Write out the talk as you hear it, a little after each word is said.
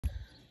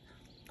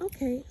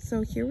Okay,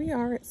 so here we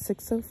are at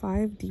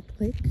 605 Deep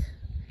Lake.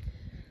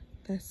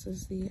 This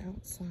is the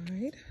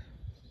outside.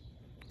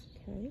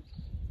 Okay,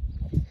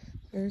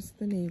 there's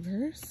the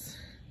neighbors.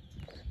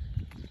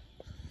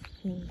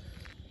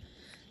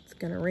 It's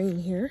gonna rain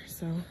here,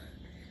 so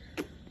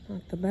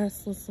not the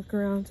best. Let's look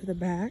around to the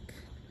back.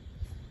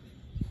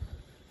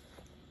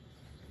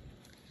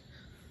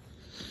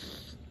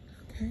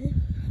 Okay.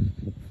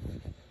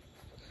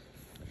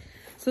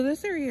 So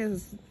this area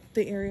is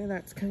the area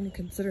that's kind of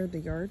considered the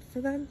yard for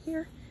them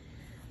here,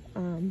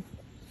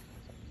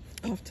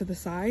 off to the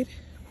side.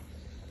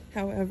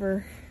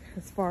 However,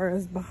 as far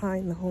as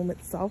behind the home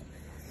itself,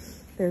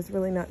 there's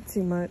really not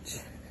too much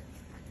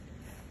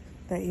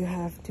that you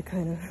have to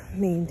kind of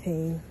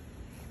maintain.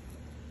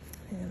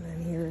 And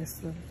then here is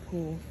the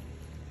pool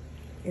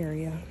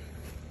area.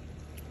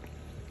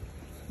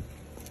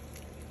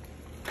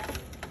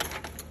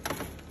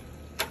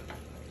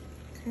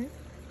 Okay,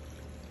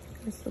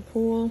 there's the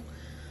pool.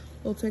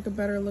 We'll take a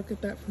better look at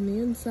that from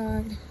the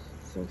inside.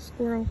 So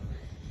squirrel.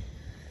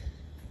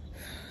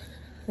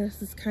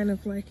 This is kind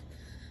of like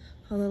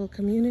a little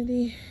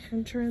community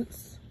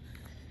entrance,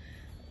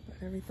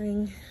 but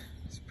everything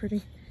is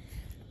pretty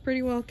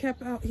well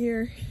kept out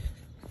here.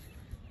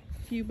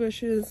 A few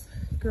bushes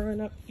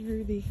growing up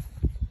through the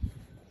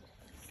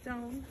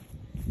stone.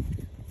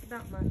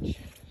 Not much.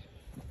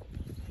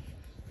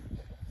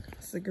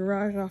 It's the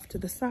garage off to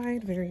the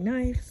side, very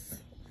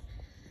nice.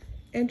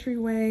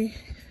 Entryway.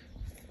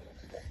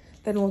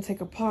 Then we'll take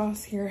a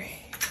pause here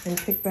and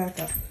pick back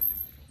up.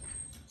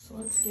 So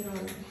let's get on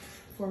it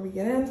before we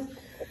get in.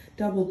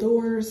 Double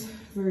doors,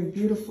 very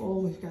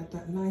beautiful. We've got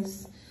that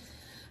nice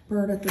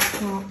bird at the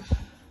top,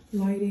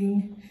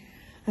 lighting.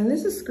 And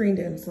this is screened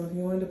in, so if you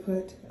wanted to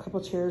put a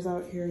couple chairs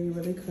out here, you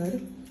really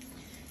could.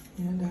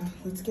 And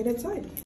let's get inside.